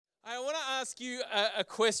I want to ask you a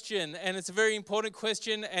question, and it's a very important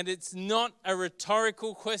question, and it's not a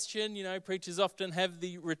rhetorical question. You know, preachers often have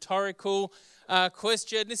the rhetorical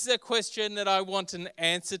question. This is a question that I want an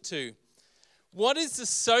answer to. What is the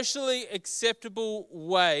socially acceptable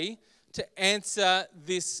way to answer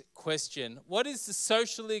this question? What is the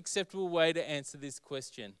socially acceptable way to answer this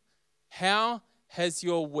question? How has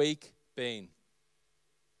your week been?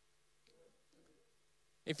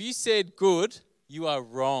 If you said good, you are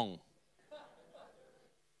wrong.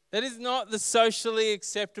 That is not the socially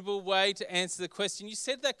acceptable way to answer the question. You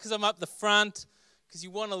said that because I'm up the front, because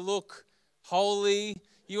you want to look holy,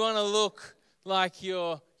 you want to look like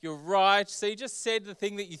you're right. So you just said the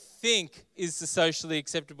thing that you think is the socially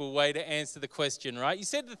acceptable way to answer the question, right? You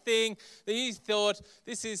said the thing that you thought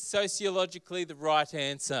this is sociologically the right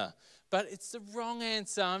answer, but it's the wrong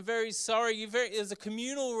answer. I'm very sorry. There's a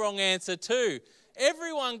communal wrong answer too.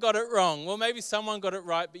 Everyone got it wrong. Well, maybe someone got it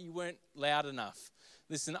right, but you weren't loud enough.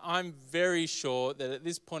 Listen, I'm very sure that at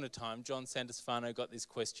this point of time, John Santosfano got this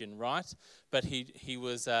question right, but he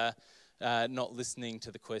was not listening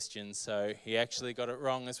to the question, so he actually got it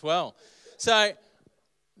wrong as well. So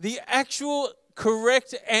the actual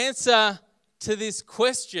correct answer to this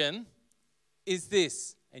question is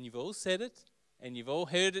this, and you've all said it, and you've all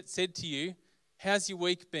heard it said to you, how's your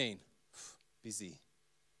week been? Busy.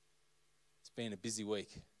 It's been a busy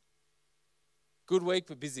week. Good week,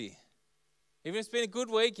 but busy. Even if it's been a good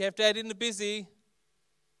week, you have to add in the busy.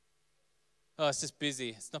 Oh, it's just busy.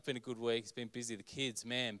 It's not been a good week. It's been busy. The kids,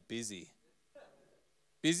 man, busy.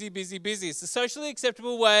 Busy, busy, busy. It's the socially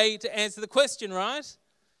acceptable way to answer the question, right?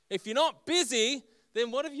 If you're not busy,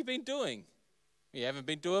 then what have you been doing? You haven't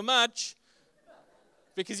been doing much.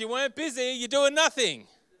 Because you weren't busy, you're doing nothing.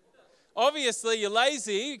 Obviously, you're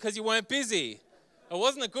lazy because you weren't busy. It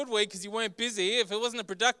wasn't a good week because you weren't busy. If it wasn't a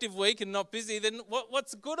productive week and not busy, then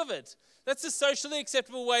what's the good of it? That's a socially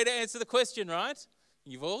acceptable way to answer the question, right?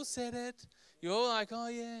 You've all said it. You're all like, oh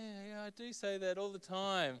yeah, I do say that all the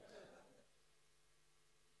time.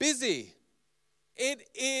 Busy. It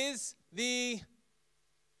is the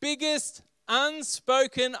biggest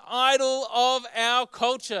unspoken idol of our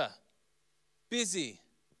culture. Busy.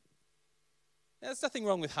 Now, there's nothing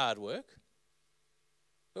wrong with hard work.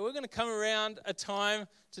 But we're going to come around a time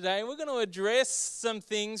today and we're going to address some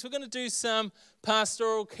things. We're going to do some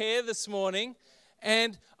pastoral care this morning.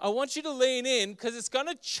 And I want you to lean in because it's going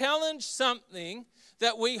to challenge something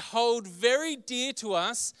that we hold very dear to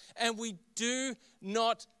us and we do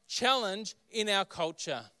not challenge in our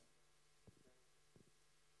culture.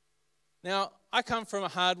 Now, I come from a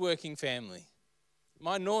hardworking family.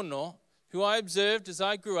 My nono, who I observed as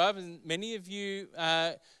I grew up, and many of you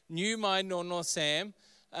knew my nono Sam,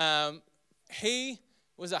 he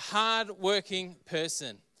was a hard-working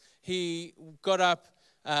person. He got up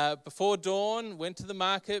before dawn, went to the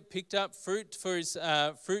market, picked up fruit for his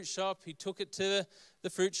fruit shop. He took it to the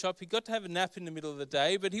fruit shop. He got to have a nap in the middle of the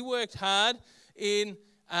day, but he worked hard in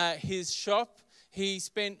his shop. He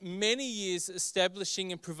spent many years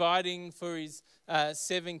establishing and providing for his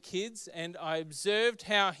 7 kids, and I observed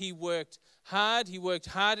how he worked hard. He worked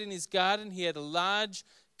hard in his garden. He had a large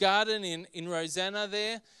garden in Rosanna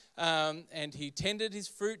there, and he tended his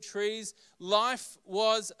fruit trees. Life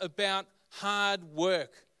was about hard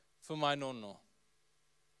work for my nono.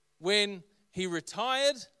 When he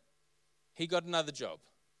retired, he got another job.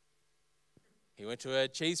 He went to a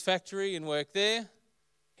cheese factory and worked there.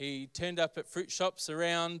 He turned up at fruit shops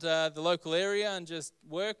around the local area and just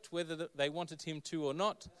worked, whether they wanted him to or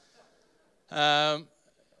not.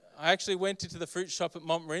 I actually went into the fruit shop at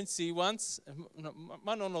Montmorency once.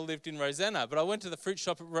 My nono lived in Rosanna, but I went to the fruit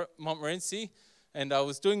shop at Montmorency and I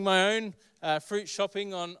was doing my own fruit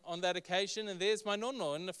shopping on that occasion, and there's my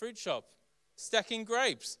nono in the fruit shop, stacking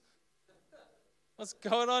grapes. What's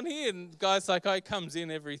going on here? And the guy's like, he comes in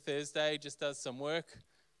every Thursday, just does some work.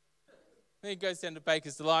 Then he goes down to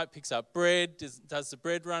Baker's Delight, picks up bread, does the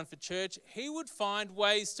bread run for church. He would find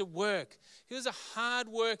ways to work. He was a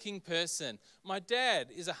hard-working person. My dad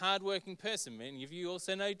is a hard-working person. Many of you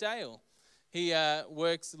also know Dale. He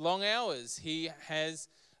works long hours. He has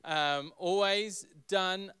always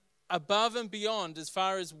done above and beyond as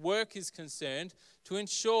far as work is concerned to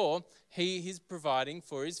ensure he is providing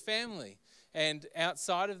for his family. And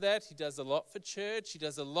outside of that, he does a lot for church. He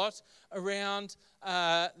does a lot around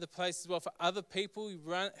the place as well for other people. He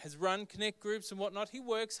has run connect groups and whatnot. He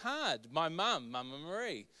works hard. My mum, Mama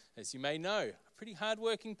Marie, as you may know, a pretty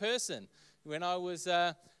hard-working person. When I was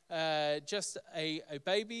just a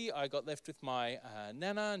baby, I got left with my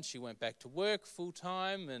nana, and she went back to work full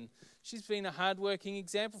time, and she's been a hardworking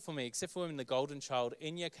example for me, except for when the golden child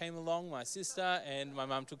Enya came along, my sister, and my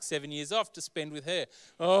mum took 7 years off to spend with her.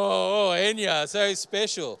 Oh, Enya, so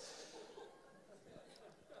special.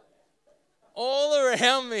 All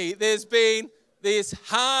around me, there's been this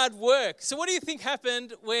hard work. So what do you think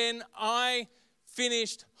happened when I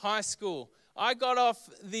finished high school? I got off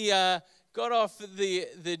the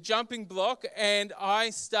jumping block, and I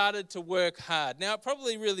started to work hard. Now, it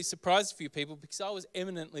probably really surprised a few people because I was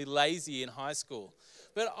eminently lazy in high school.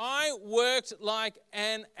 But I worked like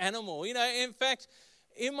an animal. You know, in fact,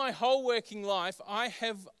 in my whole working life, I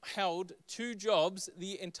have held 2 jobs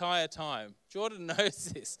the entire time. Jordan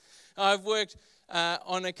knows this. I've worked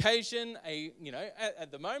on occasion,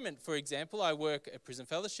 at the moment, for example, I work at Prison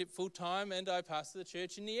Fellowship full-time, and I pastor the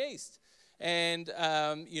church in the East. And,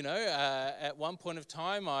 at one point of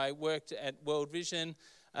time, I worked at World Vision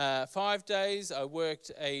 5 days. I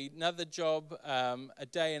worked another job a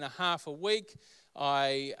day and a half a week.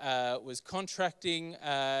 I was contracting,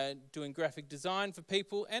 doing graphic design for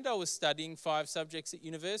people, and I was studying 5 subjects at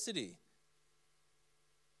university.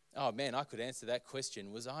 Oh man, I could answer that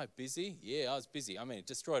question. Was I busy? Yeah, I was busy. I mean, it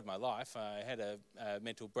destroyed my life. I had a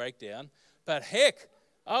mental breakdown. But heck,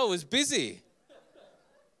 I was busy.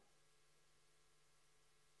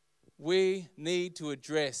 We need to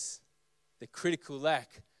address the critical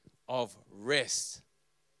lack of rest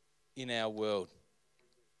in our world.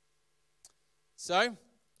 So,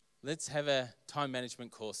 let's have a time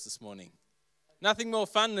management course this morning. Nothing more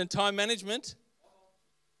fun than time management.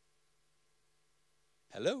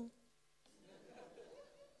 Hello?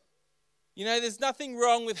 You know, there's nothing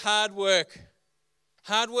wrong with hard work.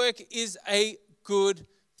 Hard work is a good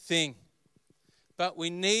thing. But we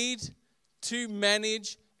need to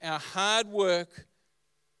manage our hard work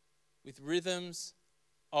with rhythms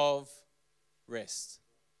of rest.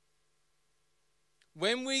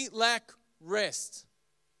 When we lack rest,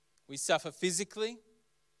 we suffer physically,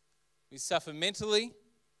 we suffer mentally,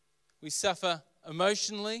 we suffer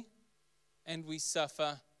emotionally, and we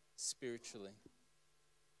suffer spiritually.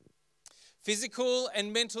 Physical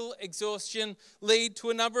and mental exhaustion lead to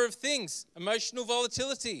a number of things. Emotional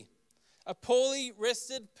volatility. A poorly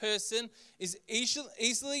rested person is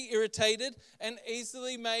easily irritated and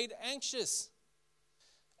easily made anxious.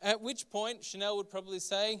 At which point, Chanel would probably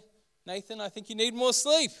say, Nathan, I think you need more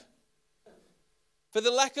sleep. For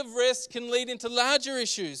the lack of rest can lead into larger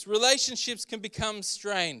issues. Relationships can become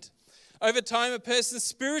strained. Over time, a person's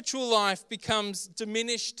spiritual life becomes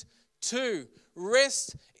diminished too.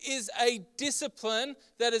 Rest is a discipline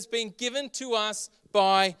that has been given to us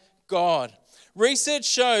by God. Research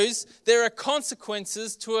shows there are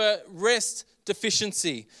consequences to a rest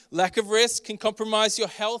deficiency. Lack of rest can compromise your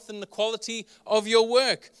health and the quality of your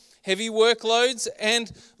work. Heavy workloads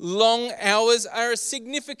and long hours are a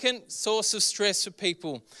significant source of stress for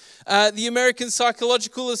people. The American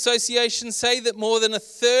Psychological Association say that more than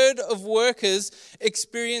 1/3 of workers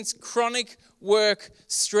experience chronic work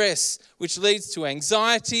stress, which leads to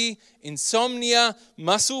anxiety, insomnia,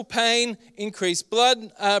 muscle pain, increased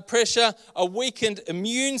blood pressure, a weakened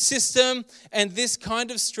immune system, and this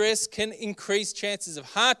kind of stress can increase chances of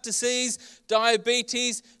heart disease,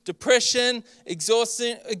 diabetes, depression.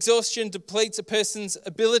 Exhaustion depletes a person's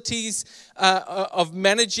abilities of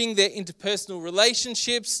managing their interpersonal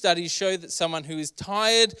relationships. Studies show that someone who is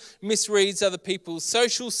tired misreads other people's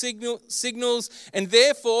social signals, and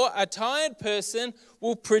therefore a tired person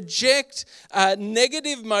will project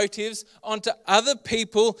negative motives onto other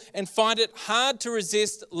people and find it hard to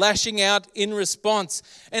resist lashing out in response.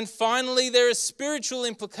 And finally, there are spiritual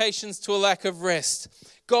implications to a lack of rest.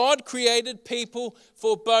 God created people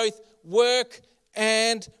for both work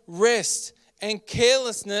and rest, and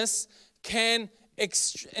carelessness can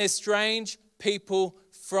estrange people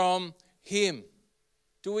from Him.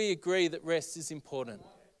 Do we agree that rest is important?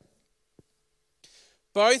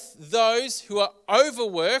 Both those who are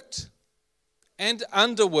overworked and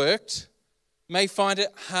underworked may find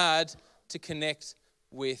it hard to connect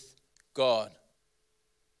with God.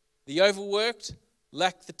 The overworked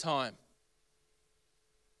lack the time.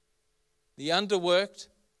 The underworked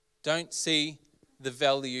don't see the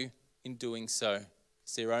value in doing so,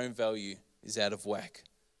 because their own value is out of whack.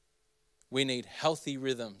 We need healthy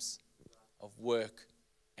rhythms of work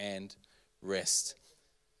and rest.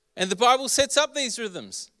 And the Bible sets up these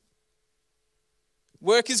rhythms.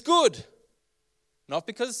 Work is good. Not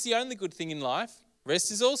because it's the only good thing in life.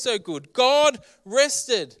 Rest is also good. God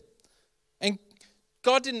rested. And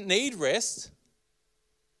God didn't need rest.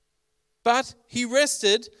 but he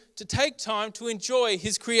rested to take time to enjoy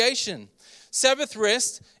his creation. Sabbath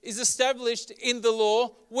rest is established in the law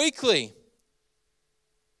weekly.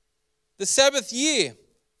 The Sabbath year,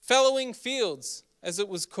 fallowing fields, as it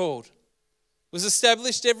was called, was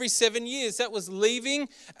established every 7 years. That was leaving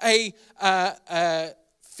a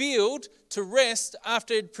field to rest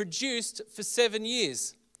after it produced for 7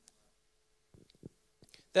 years.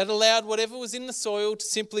 That allowed whatever was in the soil to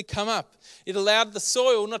simply come up. It allowed the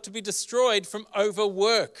soil not to be destroyed from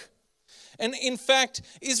overwork. And in fact,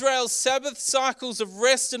 Israel's Sabbath cycles of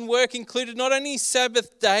rest and work included not only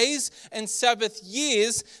Sabbath days and Sabbath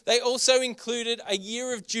years, they also included a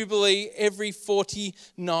year of Jubilee every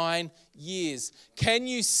 49 years. Can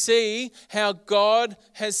you see how God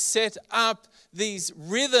has set up these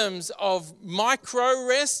rhythms of micro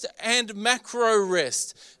rest and macro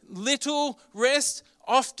rest? Little rest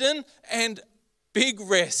often and big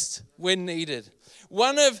rest when needed.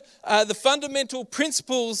 One of the fundamental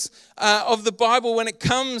principles of the Bible when it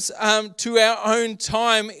comes to our own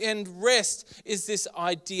time and rest is this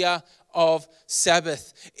idea of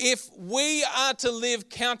Sabbath. If we are to live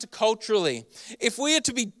counterculturally, if we are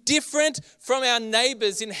to be different from our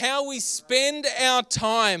neighbors in how we spend our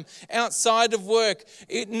time outside of work,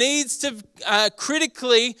 it needs to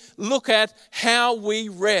critically look at how we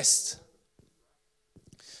rest.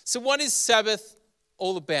 So what is Sabbath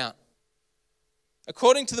all about?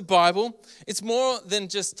 According to the Bible, it's more than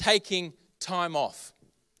just taking time off.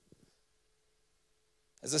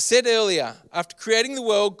 As I said earlier, after creating the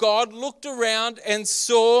world, God looked around and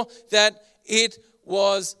saw that it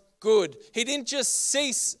was good. He didn't just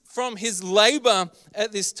cease from his labor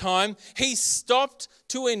at this time. He stopped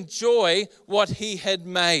to enjoy what he had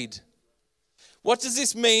made. What does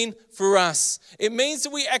this mean for us? It means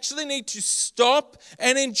that we actually need to stop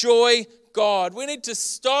and enjoy God. We need to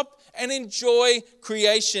stop and enjoy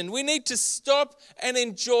creation. We need to stop and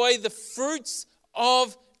enjoy the fruits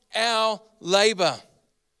of our labor.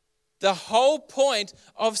 The whole point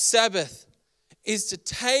of Sabbath is to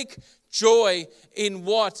take joy in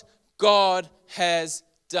what God has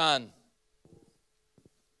done.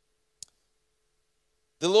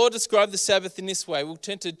 The Lord described the Sabbath in this way. We'll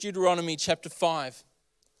turn to Deuteronomy chapter 5,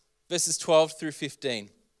 verses 12 through 15.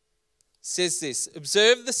 It says this: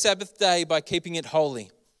 "Observe the Sabbath day by keeping it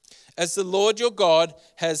holy, as the Lord your God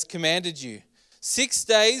has commanded you. 6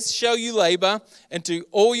 days shall you labor and do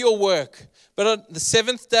all your work. But on the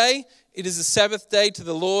seventh day, it is a Sabbath day to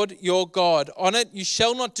the Lord your God. On it you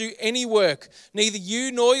shall not do any work, neither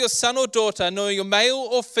you nor your son or daughter, nor your male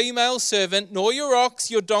or female servant, nor your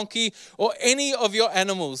ox, your donkey, or any of your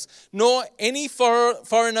animals, nor any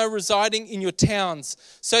foreigner residing in your towns,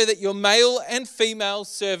 so that your male and female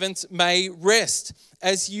servants may rest,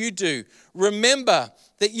 as you do. Remember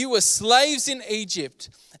that you were slaves in Egypt,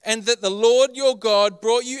 and that the Lord your God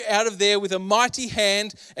brought you out of there with a mighty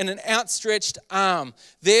hand and an outstretched arm.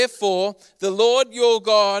 Therefore, the Lord your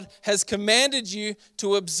God has commanded you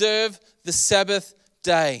to observe the Sabbath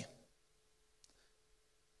day."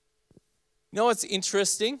 You know what's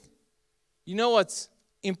interesting? You know what's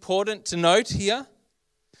important to note here?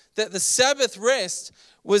 That the Sabbath rest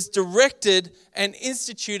was directed and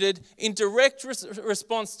instituted in direct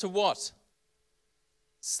response to what?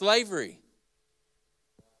 Slavery.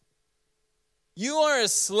 You are a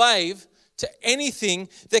slave to anything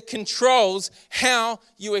that controls how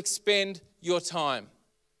you expend your time.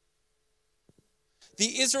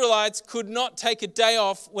 The Israelites could not take a day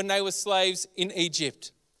off when they were slaves in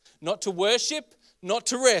Egypt. Not to worship, not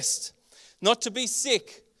to rest, not to be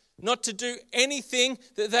sick, not to do anything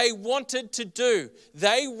that they wanted to do.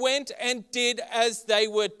 They went and did as they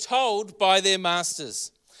were told by their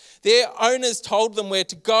masters. Their owners told them where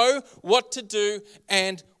to go, what to do,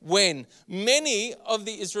 and when. Many of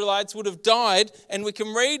the Israelites would have died, and we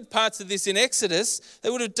can read parts of this in Exodus,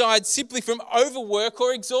 they would have died simply from overwork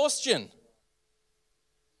or exhaustion.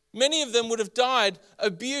 Many of them would have died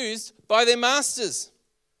abused by their masters,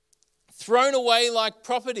 thrown away like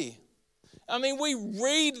property. I mean, we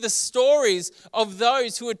read the stories of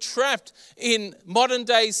those who are trapped in modern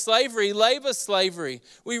day slavery, labor slavery.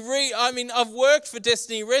 I've worked for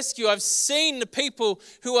Destiny Rescue. I've seen the people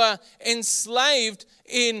who are enslaved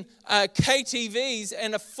in KTVs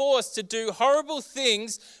and are forced to do horrible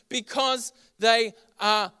things because they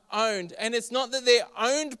are owned. And it's not that they're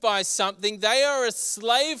owned by something, they are a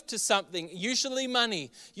slave to something, usually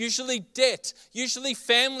money, usually debt, usually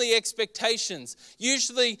family expectations,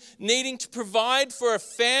 usually needing to provide for a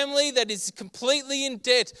family that is completely in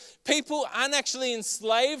debt. People aren't actually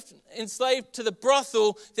enslaved to the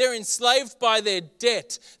brothel, they're enslaved by their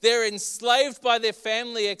debt. They're enslaved by their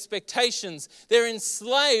family expectations. They're enslaved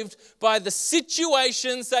enslaved by the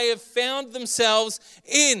situations they have found themselves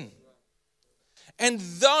in. And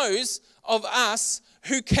those of us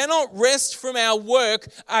who cannot rest from our work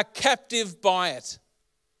are captive by it.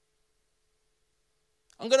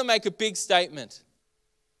 I'm going to make a big statement.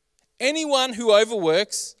 Anyone who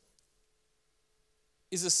overworks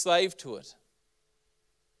is a slave to it.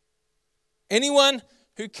 Anyone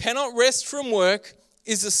who cannot rest from work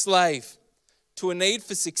is a slave to a need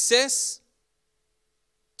for success,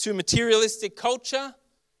 to materialistic culture,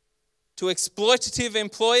 to exploitative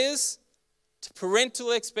employers, to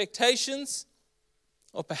parental expectations,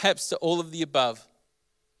 or perhaps to all of the above.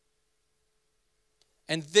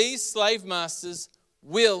 And these slave masters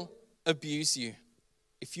will abuse you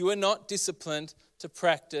if you are not disciplined to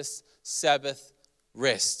practice Sabbath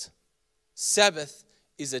rest. Sabbath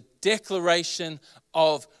is a declaration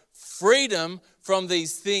of freedom from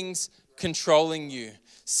these things controlling you.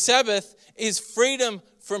 Sabbath is freedom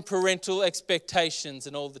from parental expectations,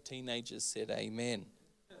 and all the teenagers said amen.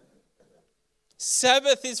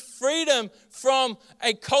 Sabbath is freedom from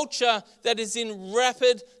a culture that is in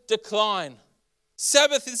rapid decline.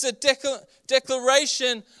 Sabbath is a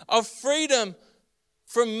declaration of freedom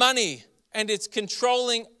from money and its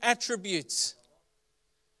controlling attributes.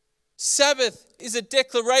 Sabbath is a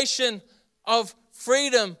declaration of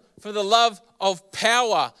freedom from the love of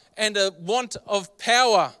power and a want of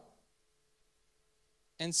power,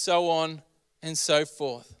 and so on and so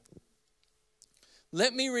forth.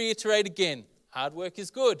 Let me reiterate again, hard work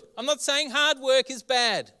is good. I'm not saying hard work is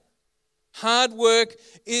bad. Hard work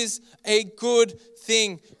is a good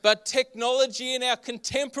thing, but technology and our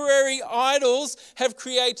contemporary idols have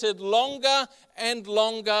created longer and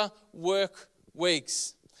longer work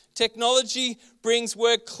weeks. Technology brings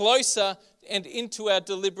work closer and into our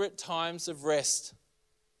deliberate times of rest.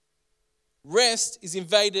 Rest is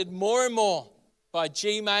invaded more and more by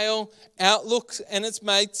Gmail, Outlook, and its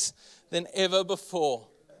mates than ever before.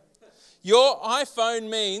 Your iPhone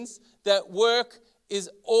means that work is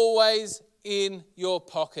always in your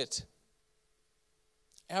pocket.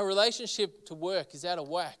 Our relationship to work is out of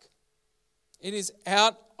whack. It is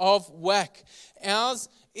out of whack. Ours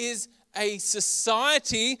is a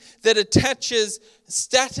society that attaches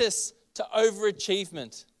status to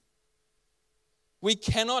overachievement. We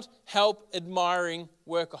cannot help admiring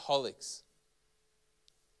workaholics.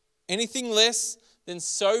 Anything less than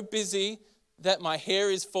so busy that my hair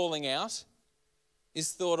is falling out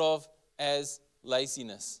is thought of as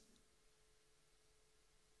laziness.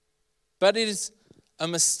 But it is a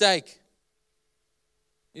mistake.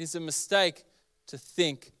 It is a mistake to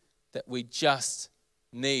think that we just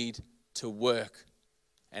need to work.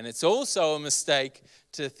 And it's also a mistake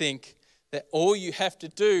to think that all you have to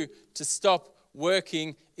do to stop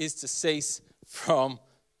working is to cease from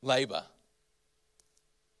labor.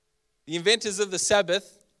 The inventors of the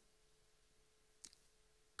Sabbath,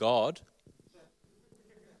 God,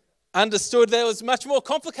 understood there was much more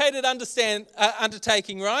complicated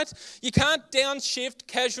undertaking, right? You can't downshift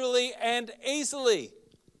casually and easily.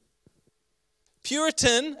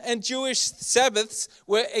 Puritan and Jewish Sabbaths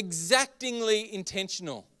were exactingly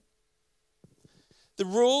intentional. The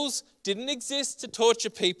rules didn't exist to torture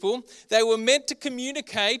people. They were meant to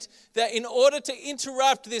communicate that in order to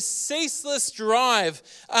interrupt this ceaseless drive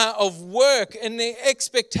of work and the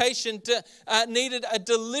expectation needed a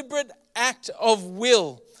deliberate act of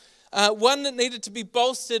will. One that needed to be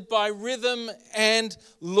bolstered by rhythm and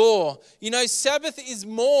law. You know, Sabbath is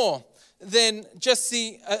more than just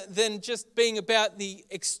being about the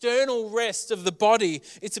external rest of the body.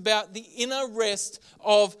 It's about the inner rest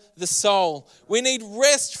of the soul. We need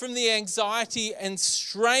rest from the anxiety and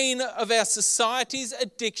strain of our society's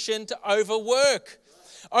addiction to overwork.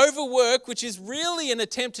 Overwork, which is really an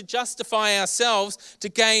attempt to justify ourselves to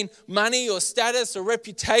gain money or status or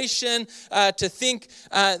reputation, to think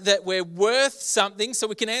that we're worth something so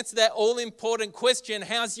we can answer that all-important question,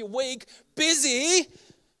 how's your week? Busy.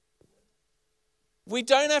 We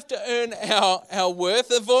don't have to earn our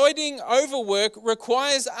worth. Avoiding overwork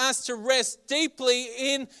requires us to rest deeply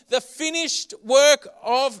in the finished work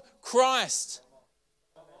of Christ.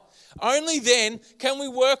 Only then can we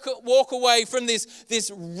walk away from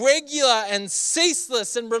this regular and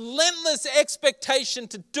ceaseless and relentless expectation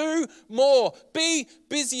to do more, be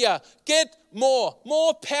busier, get more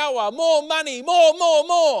power, more money,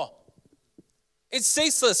 more. It's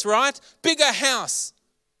ceaseless, right? Bigger house,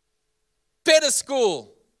 better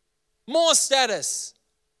school, more status,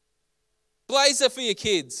 blazer for your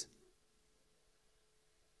kids.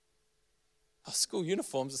 Oh, school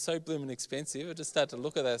uniforms are so blooming expensive. I just start to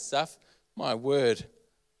look at that stuff. My word.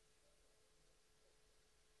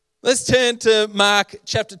 Let's turn to Mark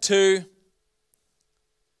chapter 2,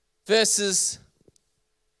 verses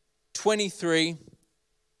 23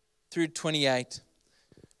 through 28,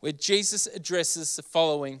 where Jesus addresses the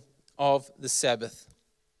following of the Sabbath.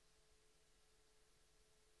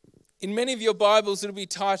 In many of your Bibles, it'll be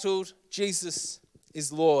titled, Jesus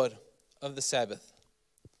is Lord of the Sabbath.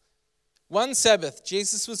 One Sabbath,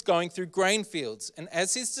 Jesus was going through grain fields, and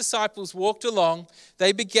as his disciples walked along,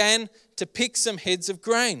 they began to pick some heads of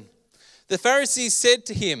grain. The Pharisees said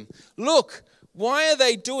to him, "Look, why are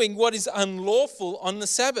they doing what is unlawful on the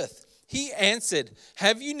Sabbath?" He answered,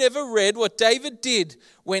 "Have you never read what David did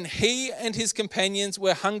when he and his companions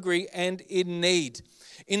were hungry and in need?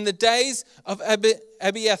 In the days of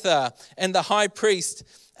Abiathar and the high priest,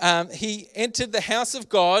 he entered the house of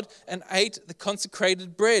God and ate the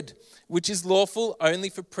consecrated bread, which is lawful only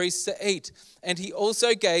for priests to eat. And he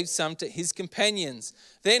also gave some to his companions.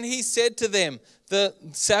 Then he said to them, the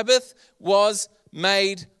Sabbath was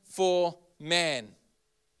made for man,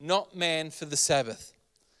 not man for the Sabbath.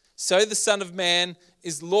 So the Son of Man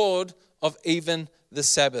is Lord of even the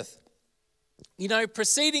Sabbath." You know,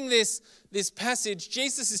 preceding this passage,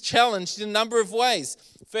 Jesus is challenged in a number of ways.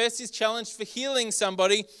 First, he's challenged for healing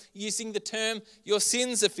somebody using the term, "your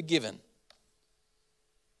sins are forgiven."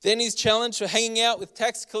 Then he's challenged for hanging out with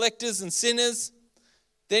tax collectors and sinners.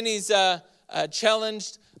 Then he's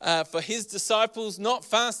challenged for his disciples not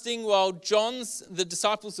fasting while the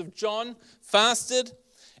disciples of John fasted.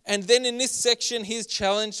 And then in this section, he's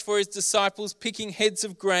challenged for his disciples picking heads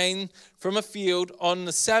of grain from a field on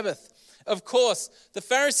the Sabbath. Of course, the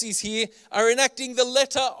Pharisees here are enacting the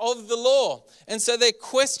letter of the law. And so they're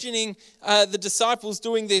questioning the disciples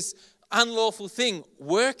doing this unlawful thing,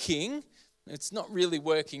 working. It's not really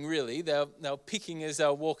working, really. They're picking as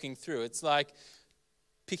they're walking through. It's like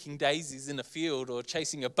picking daisies in a field or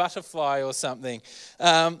chasing a butterfly or something.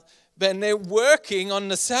 But they're working on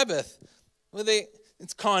the Sabbath. Well,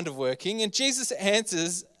 it's kind of working. And Jesus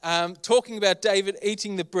answers, talking about David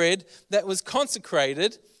eating the bread that was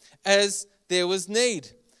consecrated as there was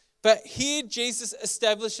need. But here Jesus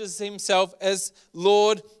establishes himself as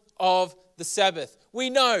Lord of the Sabbath.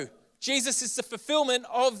 We know Jesus is the fulfillment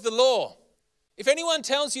of the law. If anyone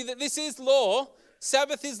tells you that this is law,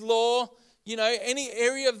 Sabbath is law, you know, any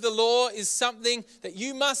area of the law is something that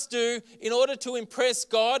you must do in order to impress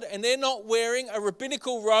God, and they're not wearing a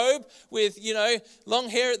rabbinical robe with, you know, long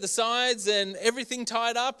hair at the sides and everything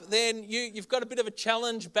tied up, then you've got a bit of a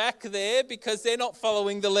challenge back there because they're not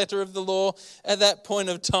following the letter of the law at that point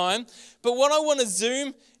of time. But what I want to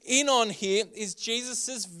zoom in on here is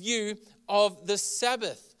Jesus' view of the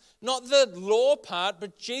Sabbath. Not the law part,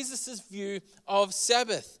 but Jesus' view of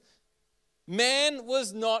Sabbath. Man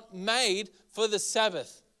was not made for the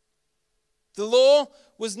Sabbath. The law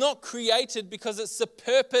was not created because it's the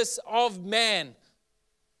purpose of man.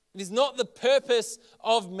 It is not the purpose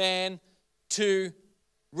of man to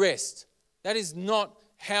rest. That is not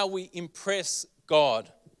how we impress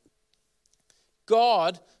God.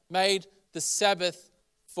 God made the Sabbath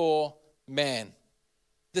for man.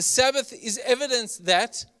 The Sabbath is evidence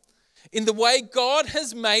that in the way God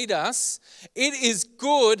has made us, it is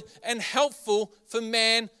good and helpful for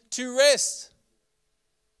man to rest.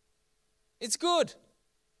 It's good.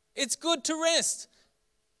 It's good to rest.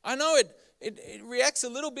 I know it reacts a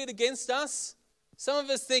little bit against us. Some of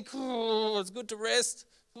us think, oh, it's good to rest.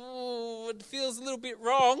 Oh, it feels a little bit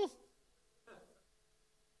wrong.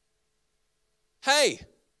 Hey,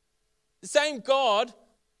 the same God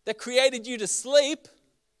that created you to sleep,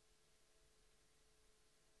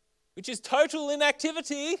 which is total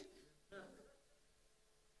inactivity,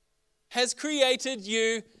 has created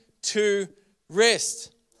you to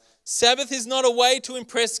rest. Sabbath is not a way to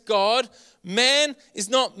impress God. Man is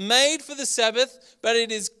not made for the Sabbath, but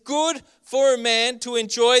it is good for a man to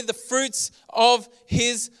enjoy the fruits of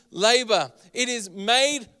his labor. It is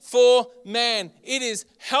made for man. It is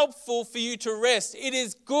helpful for you to rest. It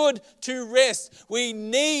is good to rest. We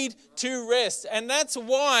need to rest. And that's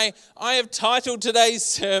why I have titled today's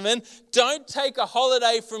sermon, "Don't take a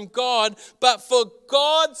holiday from God, but for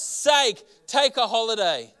God's sake, take a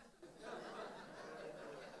holiday."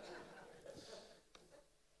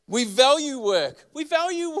 We value work. We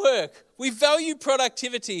value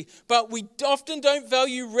productivity, but we often don't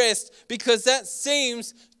value rest because that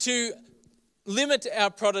seems to limit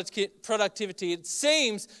our productivity. It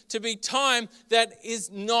seems to be time that is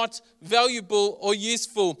not valuable or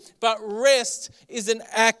useful. But rest is an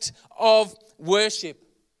act of worship.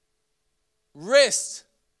 Rest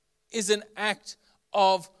is an act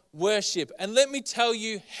of worship. And let me tell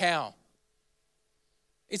you how.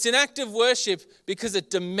 It's an act of worship because it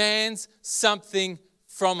demands something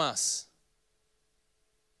from us?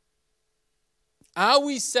 Are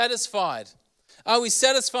we satisfied? Are we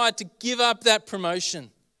satisfied to give up that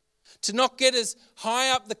promotion? To not get as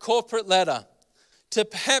high up the corporate ladder? To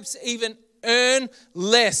perhaps even earn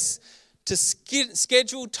less? To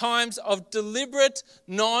schedule times of deliberate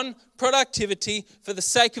non-productivity for the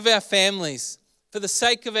sake of our families, for the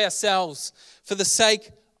sake of ourselves, for the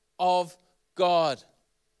sake of God?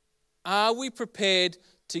 Are we prepared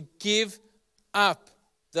to give up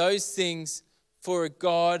those things for a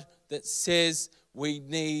God that says we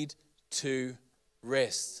need to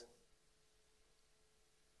rest?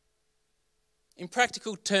 In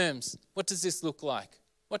practical terms, what does this look like?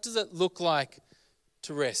 What does it look like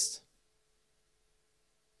to rest?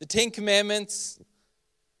 The 10 Commandments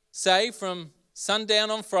say from sundown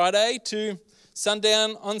on Friday to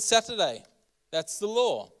sundown on Saturday. That's the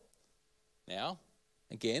law. Now,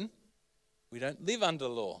 again, we don't live under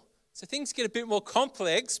law. So things get a bit more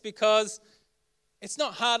complex because it's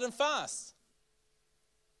not hard and fast.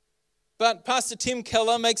 But Pastor Tim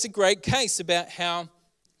Keller makes a great case about how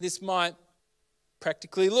this might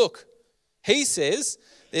practically look. He says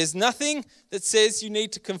there's nothing that says you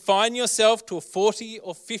need to confine yourself to a 40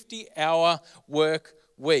 or 50-hour work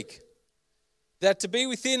week. That to be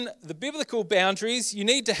within the biblical boundaries, you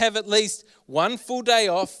need to have at least one full day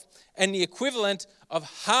off and the equivalent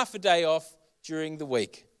of half a day off during the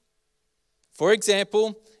week. For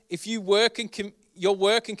example, if your work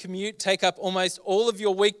and commute take up almost all of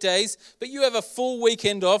your weekdays, but you have a full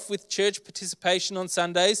weekend off with church participation on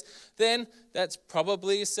Sundays, then that's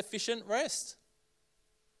probably a sufficient rest.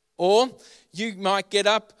 Or you might get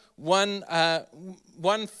up one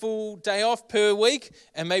full day off per week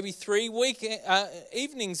and maybe 3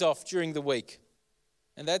 evenings off during the week.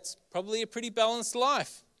 And that's probably a pretty balanced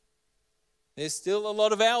life. There's still a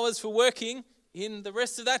lot of hours for working in the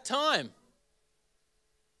rest of that time.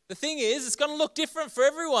 The thing is, it's going to look different for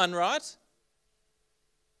everyone, right?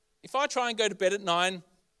 If I try and go to bed at 9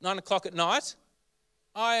 o'clock at night,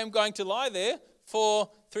 I am going to lie there for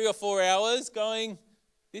 3 or 4 hours going,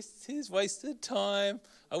 this is wasted time.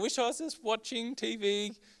 I wish I was just watching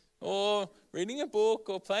TV or reading a book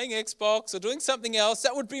or playing Xbox or doing something else.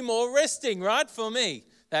 That would be more resting, right, for me.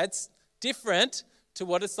 That's different to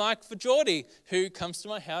what it's like for Geordie, who comes to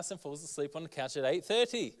my house and falls asleep on the couch at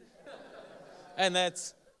 8:30. And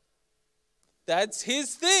that's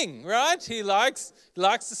his thing, right? He likes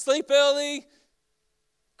to sleep early.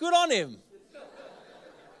 Good on him.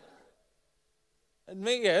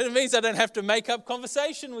 It means I don't have to make up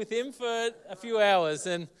conversation with him for a few hours.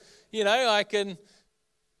 And, I can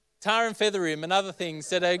tar and feather him and other things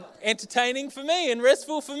that are entertaining for me and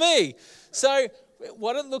restful for me. So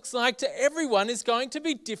what it looks like to everyone is going to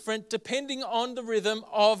be different depending on the rhythm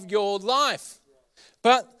of your life.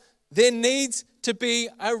 But there needs to be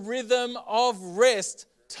a rhythm of rest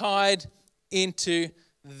tied into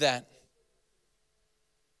that.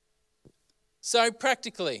 So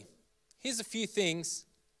practically, here's a few things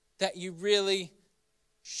that you really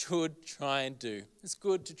should try and do. It's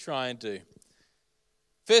good to try and do.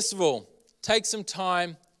 First of all, take some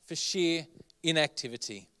time for sheer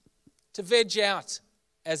inactivity. To veg out,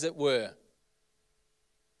 as it were.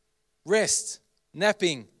 Rest,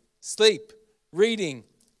 napping, sleep, reading,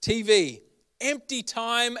 TV, empty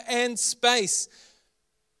time and space.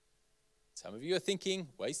 Some of you are thinking,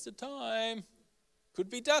 wasted time. Could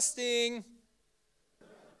be dusting.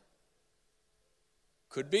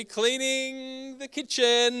 Could be cleaning the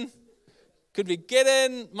kitchen. Could be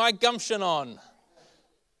getting my gumption on.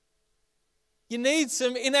 You need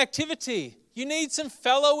some inactivity. You need some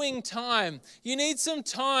fallowing time. You need some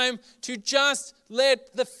time to just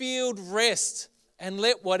let the field rest and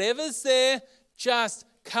let whatever's there just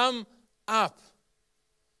come up.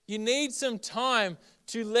 You need some time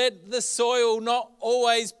to let the soil not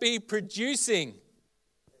always be producing.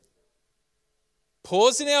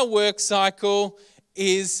 Pause in our work cycle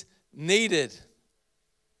is needed.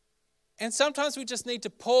 And sometimes we just need to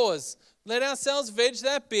pause. Let ourselves veg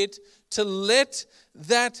that bit to let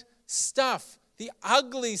that stuff, the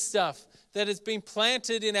ugly stuff that has been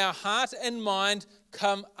planted in our heart and mind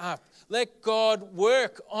come up. Let God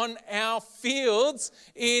work on our fields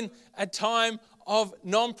in a time of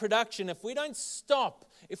non-production. If we don't stop,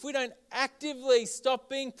 if we don't actively stop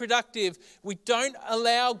being productive, we don't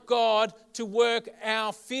allow God to work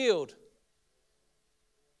our field.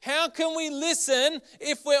 How can we listen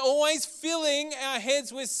if we're always filling our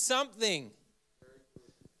heads with something?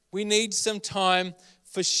 We need some time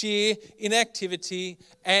for sheer inactivity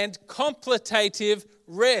and contemplative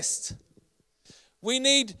rest. We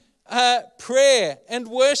need prayer and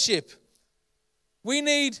worship. We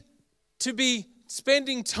need to be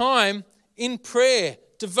spending time in prayer,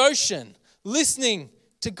 devotion, listening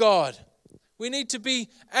to God. We need to be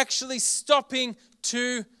actually stopping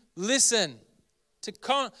to listen, to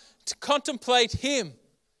contemplate Him,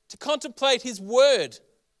 to contemplate His word,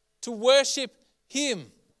 to worship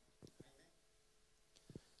Him.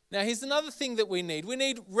 Now, here's another thing that we need. We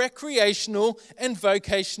need recreational and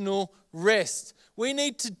vocational rest. We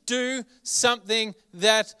need to do something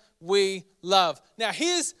that we love. Now,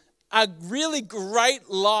 here's a really great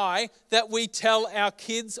lie that we tell our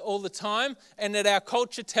kids all the time and that our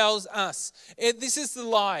culture tells us. This is the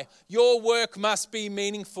lie. Your work must be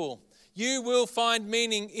meaningful. You will find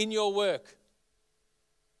meaning in your work.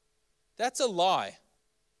 That's a lie.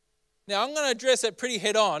 Now, I'm going to address it pretty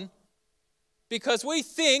head on because we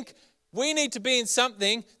think we need to be in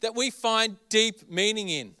something that we find deep meaning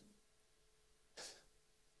in.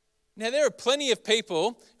 Now, there are plenty of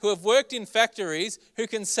people who have worked in factories who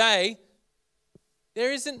can say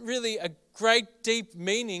there isn't really a great deep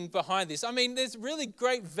meaning behind this. I mean, there's really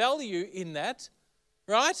great value in that,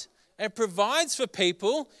 right? It provides for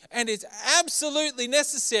people and it's absolutely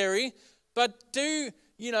necessary, but do,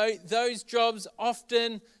 those jobs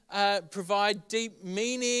often provide deep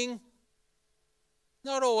meaning?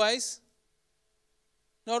 Not always.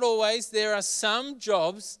 Not always. There are some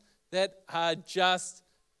jobs that are just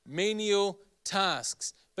menial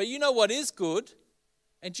tasks. But you know what is good?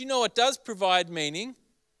 And you know what does provide meaning?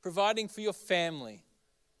 Providing for your family.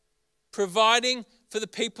 Providing for the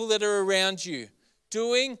people that are around you.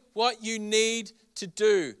 Doing what you need to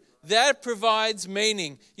do. That provides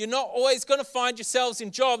meaning. You're not always going to find yourselves in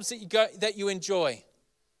jobs that you enjoy.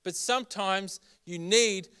 But sometimes you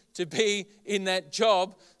need to be in that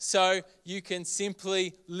job so you can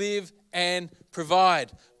simply live and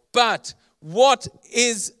provide. But what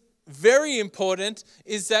is very important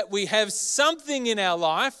is that we have something in our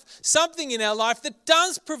life that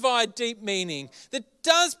does provide deep meaning, that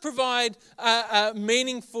does provide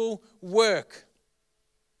meaningful work.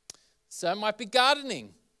 So it might be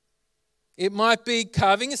gardening. It might be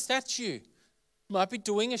carving a statue. It might be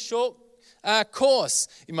doing a short course.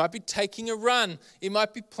 It might be taking a run. It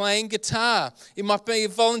might be playing guitar. It might be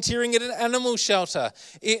volunteering at an animal shelter.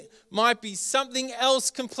 It might be something else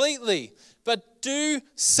completely. But do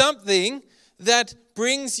something that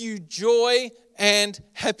brings you joy and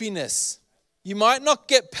happiness. You might not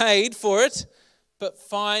get paid for it, but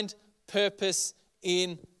find purpose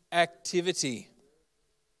in activity.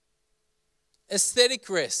 Aesthetic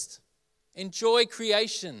rest. Enjoy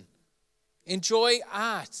creation. Enjoy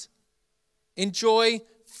art. Enjoy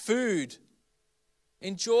food.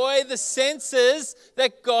 Enjoy the senses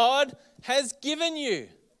that God has given you.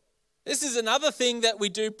 This is another thing that we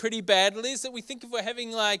do pretty badly, is that we think if we're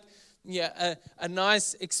having a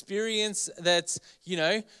nice experience that's,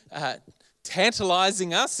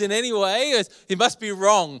 tantalizing us in any way, it must be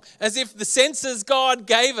wrong. As if the senses God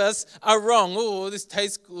gave us are wrong. Oh, this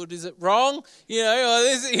tastes good. Is it wrong? Not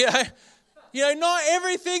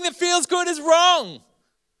everything that feels good is wrong.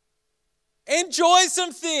 Enjoy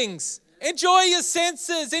some things. Enjoy your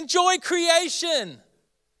senses. Enjoy creation.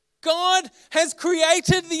 God has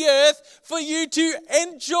created the earth for you to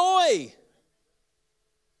enjoy.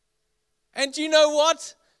 And you know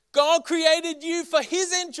what? God created you for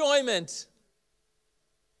His enjoyment.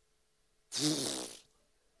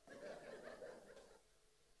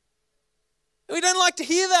 We don't like to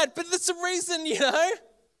hear that, but that's the reason,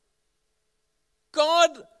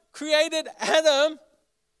 God created Adam.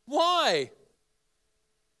 Why?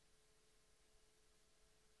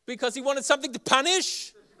 Because He wanted something to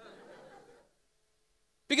punish?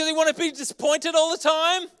 Because He wanted to be disappointed all the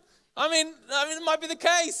time? I mean, it might be the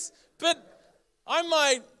case, but I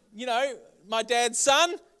might, my dad's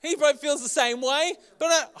son, he probably feels the same way,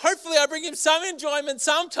 but hopefully I bring him some enjoyment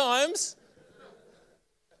sometimes.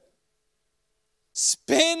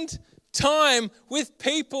 Spend time with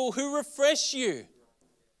people who refresh you.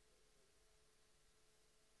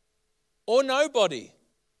 Or nobody,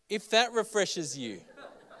 if that refreshes you.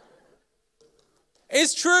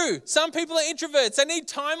 It's true. Some people are introverts. They need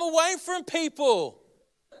time away from people.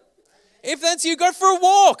 If that's you, go for a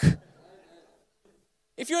walk.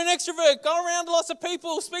 If you're an extrovert, go around to lots of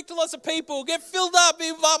people, speak to lots of people, get filled up,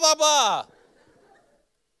 blah, blah, blah.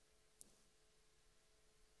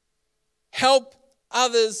 Help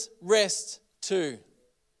others rest too.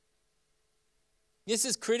 This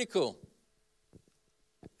is critical.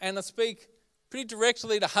 And I speak pretty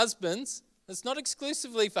directly to husbands. It's not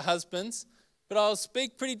exclusively for husbands, but I'll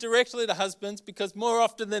speak pretty directly to husbands because more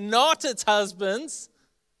often than not, it's husbands.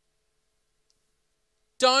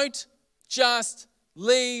 Don't just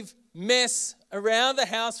leave mess around the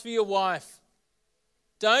house for your wife.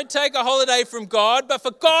 Don't take a holiday from God, but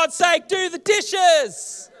for God's sake, do the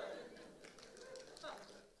dishes.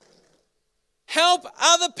 Help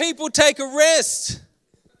other people take a rest.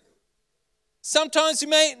 Sometimes we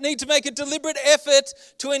may need to make a deliberate effort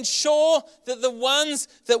to ensure that the ones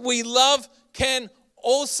that we love can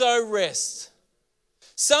also rest.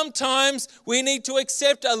 Sometimes we need to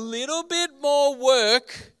accept a little bit more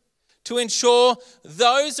work to ensure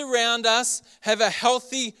those around us have a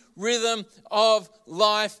healthy rhythm of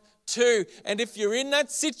life too. And if you're in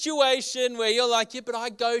that situation where you're like, yeah, but I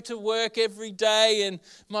go to work every day and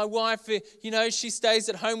my wife, she stays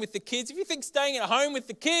at home with the kids. If you think staying at home with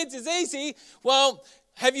the kids is easy, well,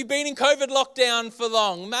 have you been in COVID lockdown for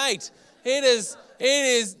long? Mate, it is,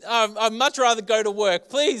 I'd much rather go to work.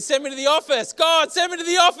 Please, send me to the office. God, send me to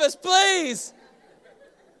the office, please.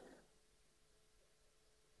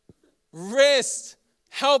 Rest.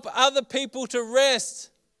 Help other people to rest.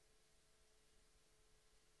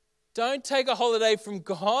 Don't take a holiday from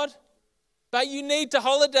God, but you need to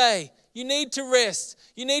holiday. You need to rest.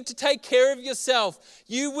 You need to take care of yourself.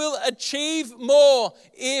 You will achieve more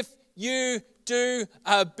if you do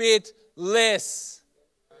a bit less.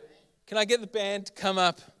 Can I get the band to come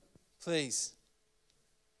up, please?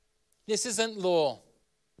 This isn't law.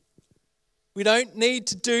 We don't need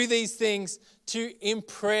to do these things to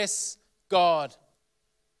impress God.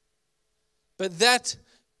 But that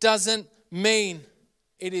doesn't mean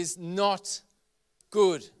it is not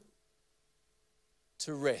good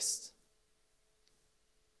to rest.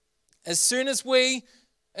 As soon as we,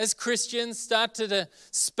 as Christians, start to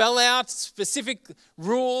spell out specific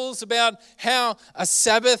rules about how a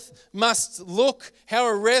Sabbath must look, how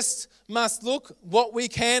a rest must look, what we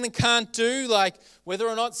can and can't do, like whether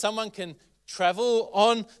or not someone can travel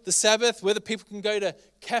on the Sabbath, whether people can go to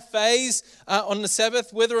cafes on the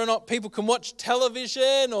Sabbath, whether or not people can watch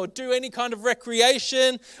television or do any kind of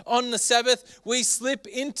recreation on the Sabbath, we slip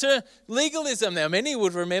into legalism. Now, many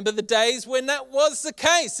would remember the days when that was the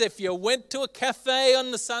case. If you went to a cafe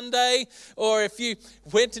on the Sunday, or if you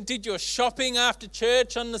went and did your shopping after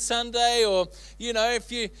church on the Sunday, or,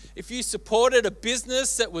 if you supported a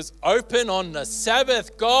business that was open on the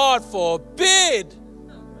Sabbath, God forbid.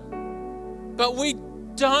 But we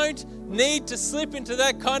don't need to slip into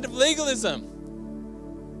that kind of legalism.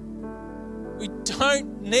 We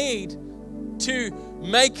don't need to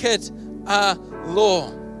make it a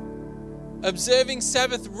law. Observing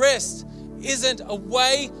Sabbath rest isn't a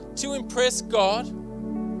way to impress God,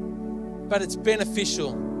 but it's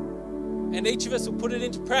beneficial. And each of us will put it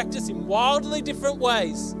into practice in wildly different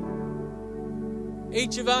ways.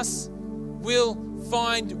 Each of us will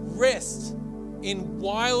find rest in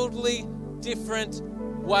wildly different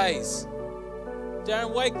ways.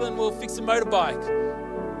 Darren Wakeland will fix a motorbike.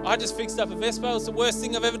 I just fixed up a Vespa. It was the worst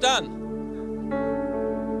thing I've ever done.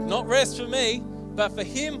 Not rest for me, but for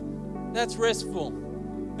him, that's restful.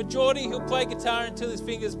 For Geordie, he'll play guitar until his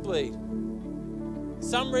fingers bleed.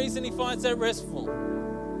 Some reason he finds that restful.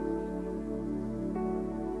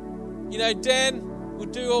 Dan will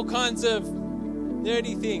do all kinds of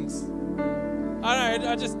nerdy things.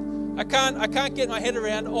 I can't get my head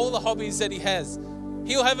around all the hobbies that he has.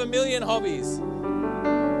 He'll have 1 million hobbies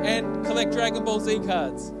and collect Dragon Ball Z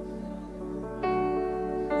cards.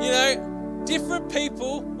 Different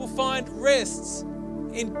people will find rests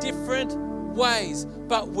in different ways,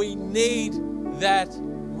 but we need that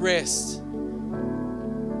rest.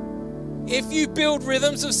 If you build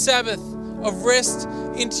rhythms of Sabbath, of rest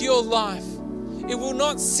into your life, it will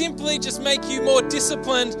not simply just make you more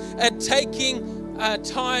disciplined at taking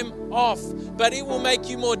time off, but it will make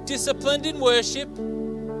you more disciplined in worship.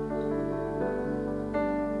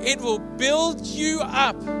 It will build you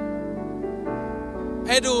up, and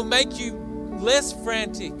it will make you less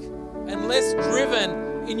frantic and less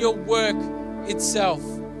driven in your work itself.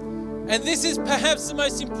 And this is perhaps the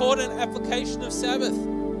most important application of Sabbath: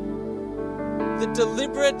 the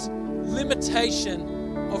deliberate limitation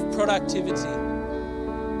of productivity.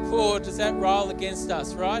 Poor, does that rile against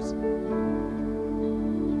us, right?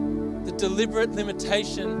 The deliberate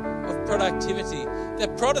limitation of productivity. The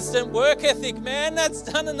Protestant work ethic, man, that's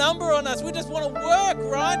done a number on us. We just want to work,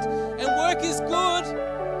 right? And work is good.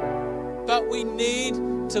 But we need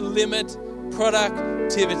to limit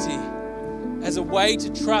productivity as a way to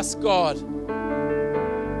trust God.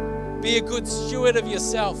 Be a good steward of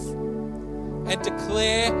yourself and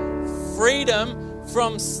declare freedom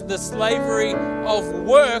from the slavery of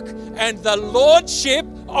work and the lordship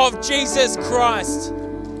of Jesus Christ.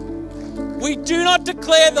 We do not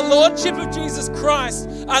declare the lordship of Jesus Christ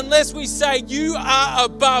unless we say, you are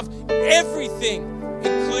above everything,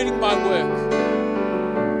 including my work.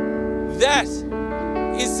 That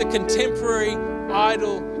is the contemporary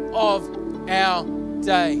idol of our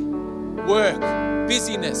day. Work,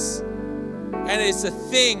 busyness. And it's the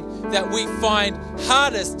thing that we find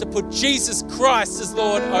hardest to put Jesus Christ as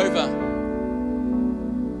Lord over.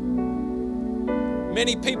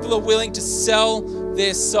 Many people are willing to sell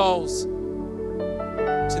their souls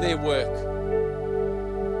to their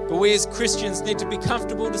work. But we as Christians need to be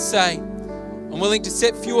comfortable to say, I'm willing to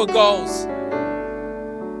set fewer goals.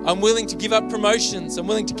 I'm willing to give up promotions. I'm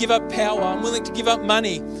willing to give up power. I'm willing to give up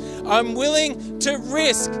money. I'm willing to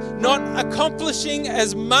risk not accomplishing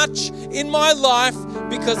as much in my life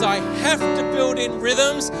because I have to build in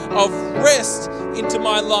rhythms of rest into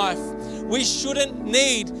my life. We shouldn't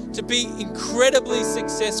need to be incredibly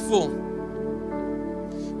successful.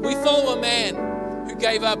 We follow a man who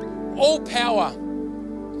gave up all power,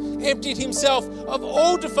 emptied himself of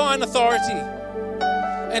all divine authority,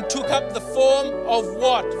 and took up the form of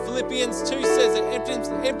what? Philippians 2 says it,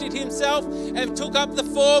 emptied himself and took up the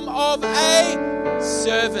form of a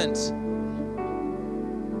servant.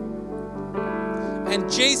 And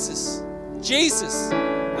Jesus,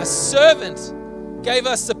 a servant, gave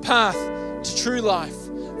us the path to true life,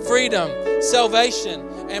 freedom, salvation,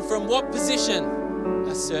 and from what position?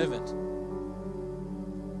 A servant.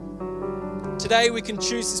 Today we can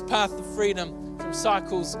choose this path of freedom from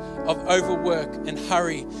cycles of overwork and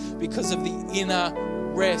hurry because of the inner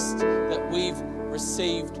rest that we've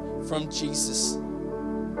received from Jesus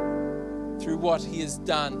through what he has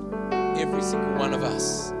done, every single one of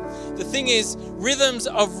us. The thing is, rhythms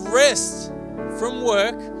of rest from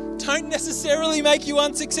work don't necessarily make you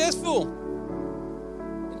unsuccessful.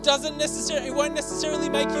 It won't necessarily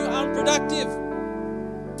make you unproductive.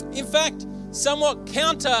 In fact, somewhat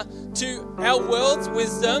counter to our world's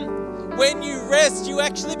wisdom, when you rest, you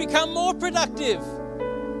actually become more productive.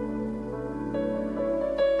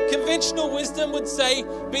 Conventional wisdom would say,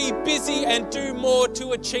 be busy and do more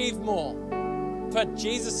to achieve more. But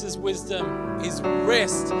Jesus' wisdom is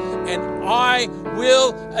rest, and I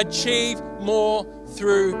will achieve more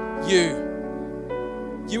through you.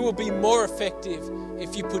 You will be more effective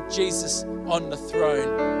if you put Jesus on the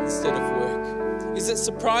throne instead of work. Is it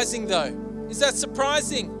surprising though? Is that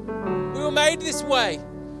surprising? We were made this way.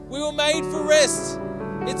 We were made for rest.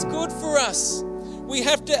 It's good for us. We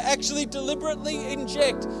have to actually deliberately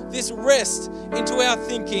inject this rest into our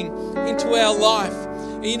thinking, into our life.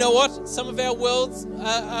 And you know what? Some of our worlds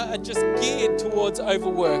are just geared towards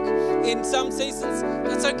overwork. In some seasons,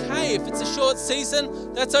 that's okay. If it's a short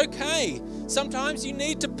season, that's okay. Sometimes you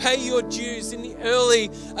need to pay your dues in the early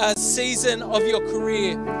season of your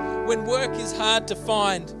career when work is hard to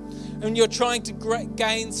find. And you're trying to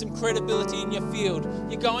gain some credibility in your field,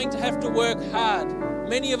 you're going to have to work hard.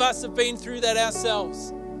 Many of us have been through that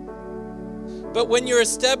ourselves. But when you're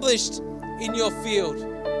established in your field,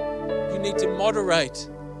 you need to moderate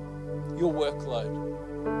your workload.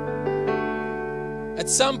 At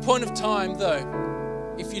some point of time, though,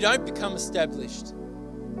 if you don't become established,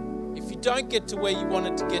 if you don't get to where you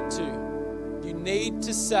wanted to get to, you need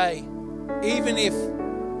to say, even if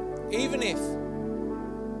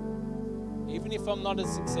I'm not as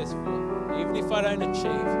successful, even if I don't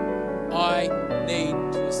achieve, I need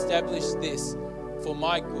to establish this for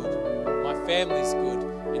my good, my family's good,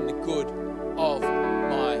 and the good of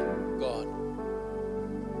my God.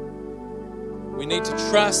 We need to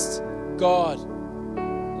trust God,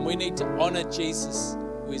 and we need to honor Jesus,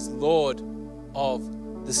 who is Lord of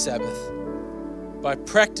the Sabbath, by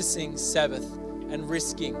practicing Sabbath and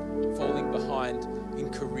risking falling behind in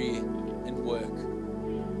career and work.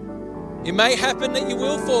 It may happen that you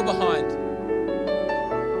will fall behind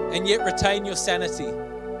and yet retain your sanity.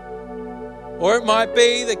 Or it might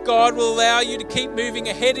be that God will allow you to keep moving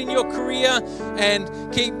ahead in your career and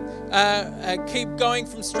keep going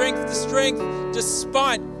from strength to strength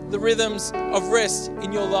despite the rhythms of rest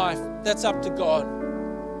in your life. That's up to God.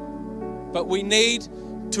 But we need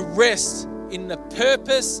to rest in the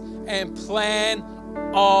purpose and plan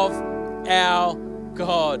of our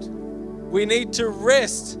God. We need to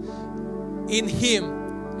rest in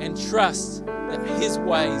Him and trust that His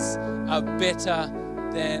ways are better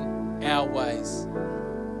than our ways.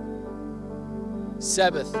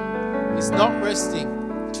 Sabbath is not resting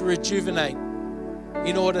to rejuvenate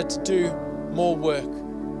in order to do more work.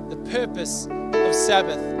 The purpose of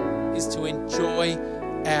Sabbath is to enjoy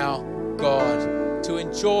our God, to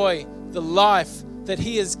enjoy the life that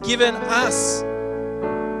He has given us.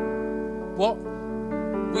 What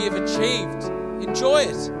we have achieved, enjoy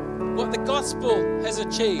it. What the gospel has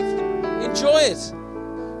achieved, enjoy it.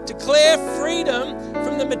 Declare freedom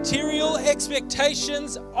from the material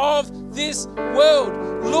expectations of this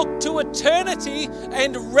world. Look to eternity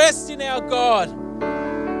and rest in our God.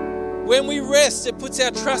 When we rest, it puts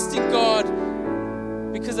our trust in God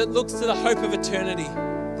because it looks to the hope of eternity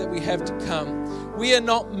that we have to come. We are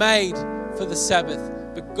not made for the Sabbath,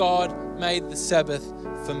 but God made the Sabbath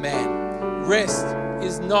for man. Rest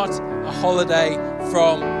is not a holiday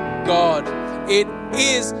from God. It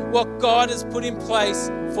is what God has put in place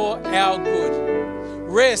for our good.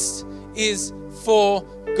 Rest is for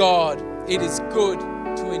God. It is good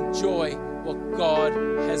to enjoy what God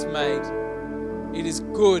has made. It is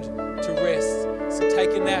good to rest. So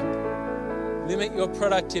take a nap. Limit your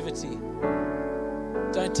productivity.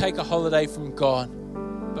 Don't take a holiday from God,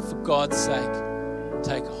 but for God's sake,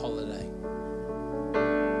 take a holiday.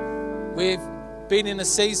 We've been in a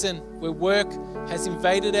season where work has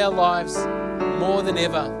invaded our lives more than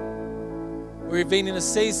ever. We've been in a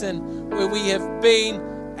season where we have been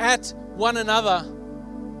at one another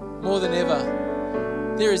more than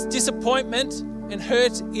ever. There is disappointment and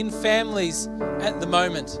hurt in families at the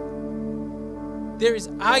moment. There is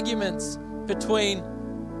arguments between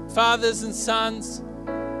fathers and sons.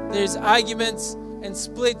 There's arguments and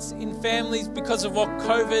splits in families because of what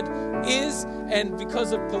COVID is and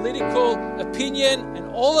because of political opinion and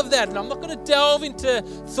all of that. And I'm not going to delve into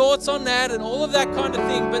thoughts on that and all of that kind of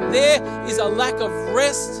thing, but there is a lack of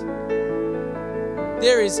rest.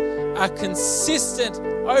 There is a consistent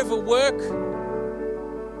overwork.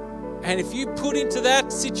 And if you put into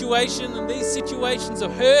that situation and these situations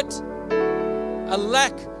of hurt, a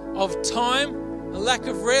lack of time, a lack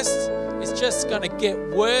of rest, is just going to get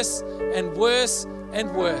worse and worse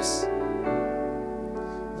and worse.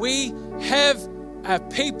 We have a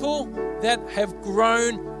people that have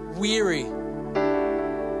grown weary.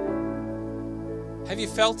 Have you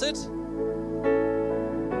felt it?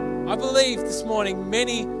 I believe this morning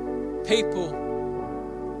many people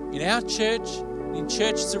in our church, in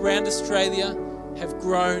churches around Australia, have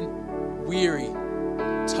grown weary,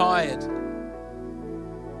 tired,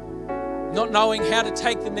 not knowing how to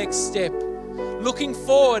take the next step, looking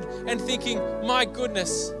forward and thinking, my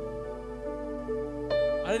goodness,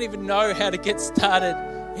 I don't even know how to get started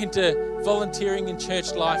into volunteering in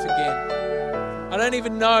church life again. I don't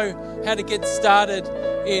even know how to get started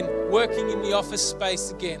in working in the office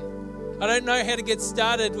space again. I don't know how to get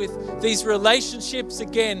started with these relationships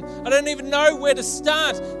again. I don't even know where to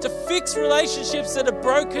start to fix relationships that are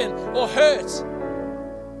broken or hurt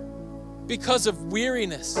because of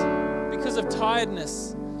weariness, because of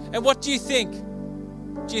tiredness. And what do you think?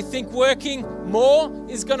 Do you think working more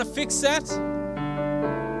is going to fix that?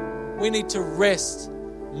 We need to rest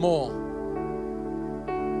more.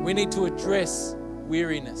 We need to address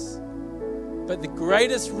weariness. But the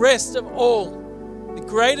greatest rest of all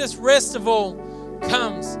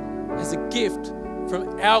comes as a gift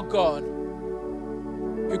from our God,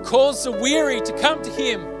 who calls the weary to come to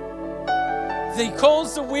Him. He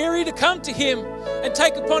calls the weary to come to Him and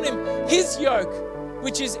take upon Him His yoke,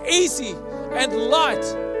 which is easy and light.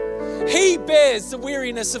 He bears the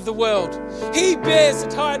weariness of the world. He bears the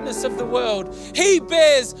tiredness of the world. He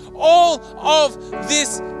bears all of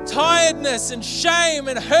this tiredness and shame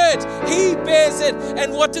and hurt. He bears it.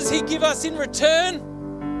 And what does He give us in return?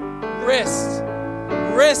 Rest.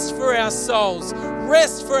 Rest for our souls.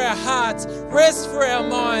 Rest for our hearts. Rest for our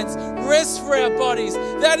minds. Rest for our bodies.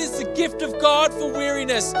 That is the gift of God for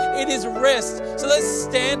weariness. It is rest. So let's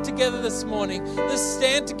stand together this morning. Let's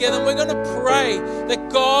stand together and we're going to pray that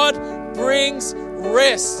God brings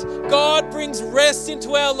rest. God brings rest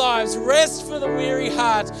into our lives. Rest for the weary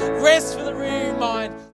heart. Rest for the weary mind.